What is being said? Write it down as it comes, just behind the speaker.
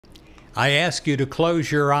I ask you to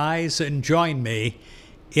close your eyes and join me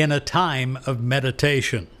in a time of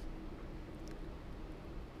meditation.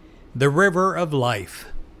 The river of life.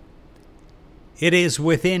 It is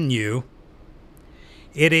within you.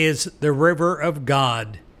 It is the river of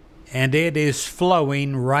God, and it is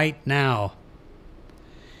flowing right now.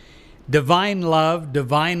 Divine love,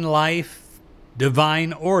 divine life,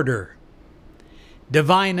 divine order,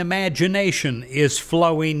 divine imagination is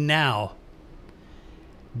flowing now.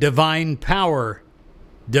 Divine power,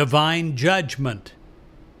 divine judgment,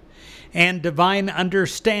 and divine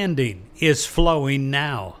understanding is flowing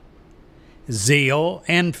now. Zeal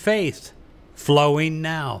and faith flowing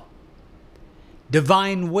now.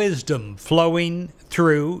 Divine wisdom flowing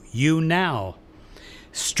through you now.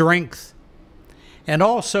 Strength, and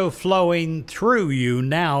also flowing through you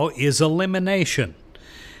now is elimination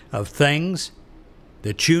of things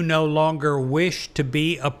that you no longer wish to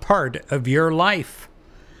be a part of your life,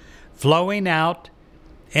 flowing out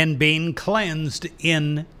and being cleansed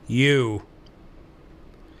in you.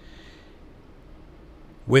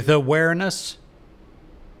 With awareness,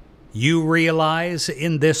 you realize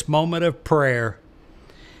in this moment of prayer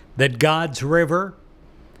that God's river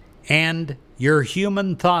and your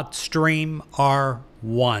human thought stream are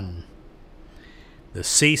one. The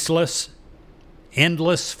ceaseless,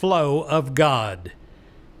 endless flow of God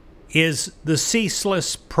is the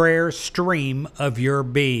ceaseless prayer stream of your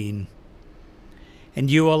being. And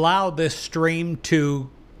you allow this stream to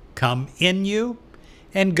come in you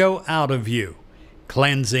and go out of you,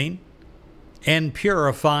 cleansing and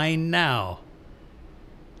purifying now.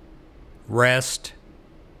 Rest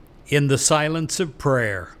in the silence of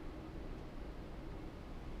prayer.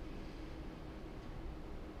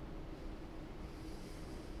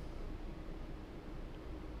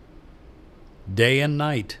 Day and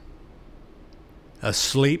night,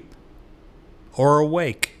 asleep or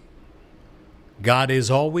awake, God is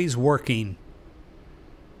always working.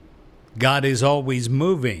 God is always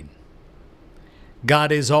moving.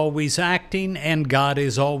 God is always acting, and God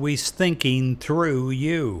is always thinking through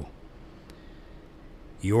you.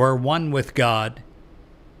 You are one with God.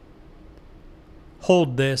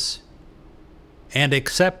 Hold this and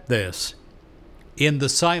accept this in the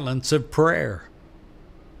silence of prayer.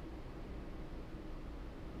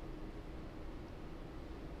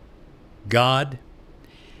 God,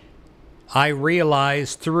 I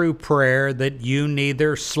realize through prayer that you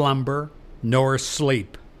neither slumber nor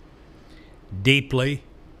sleep. Deeply,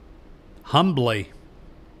 humbly,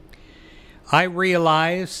 I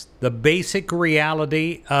realize the basic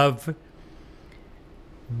reality of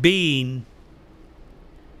being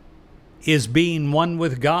is being one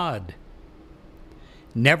with God,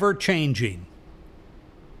 never changing,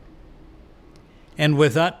 and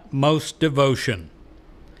with utmost devotion.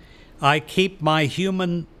 I keep my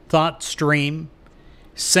human thought stream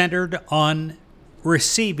centered on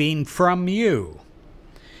receiving from you,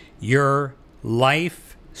 your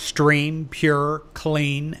life stream, pure,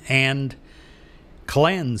 clean, and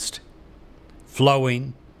cleansed,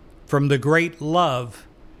 flowing from the great love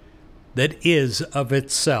that is of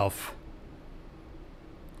itself.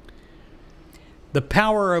 The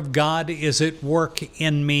power of God is at work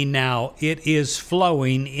in me now. It is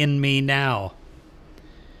flowing in me now.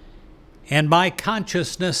 And my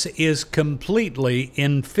consciousness is completely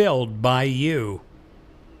infilled by you.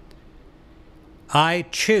 I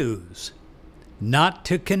choose not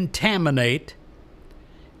to contaminate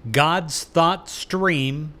God's thought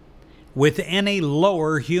stream with any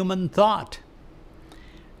lower human thought.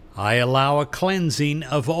 I allow a cleansing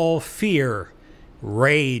of all fear,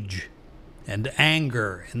 rage, and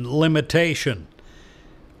anger, and limitation,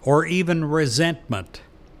 or even resentment.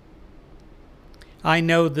 I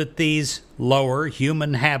know that these lower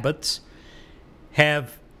human habits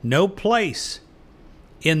have no place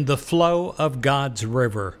in the flow of God's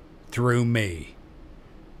river through me.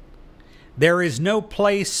 There is no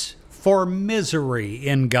place for misery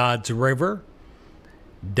in God's river,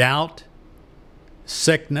 doubt,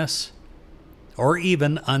 sickness, or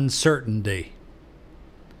even uncertainty.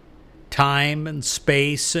 Time and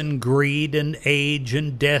space and greed and age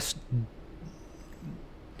and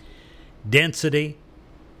density,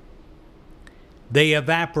 they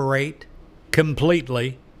evaporate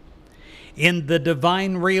completely in the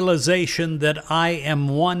divine realization that I am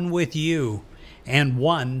one with you and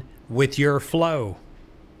one with your flow.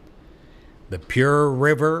 The pure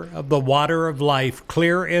river of the water of life,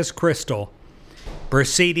 clear as crystal,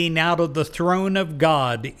 proceeding out of the throne of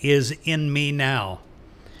God, is in me now,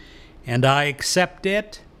 and I accept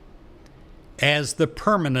it as the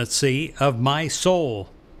permanency of my soul.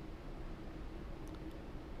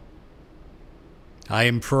 I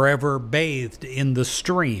am forever bathed in the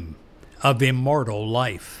stream of immortal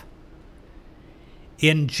life.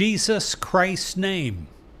 In Jesus Christ's name,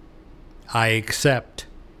 I accept.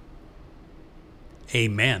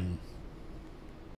 Amen.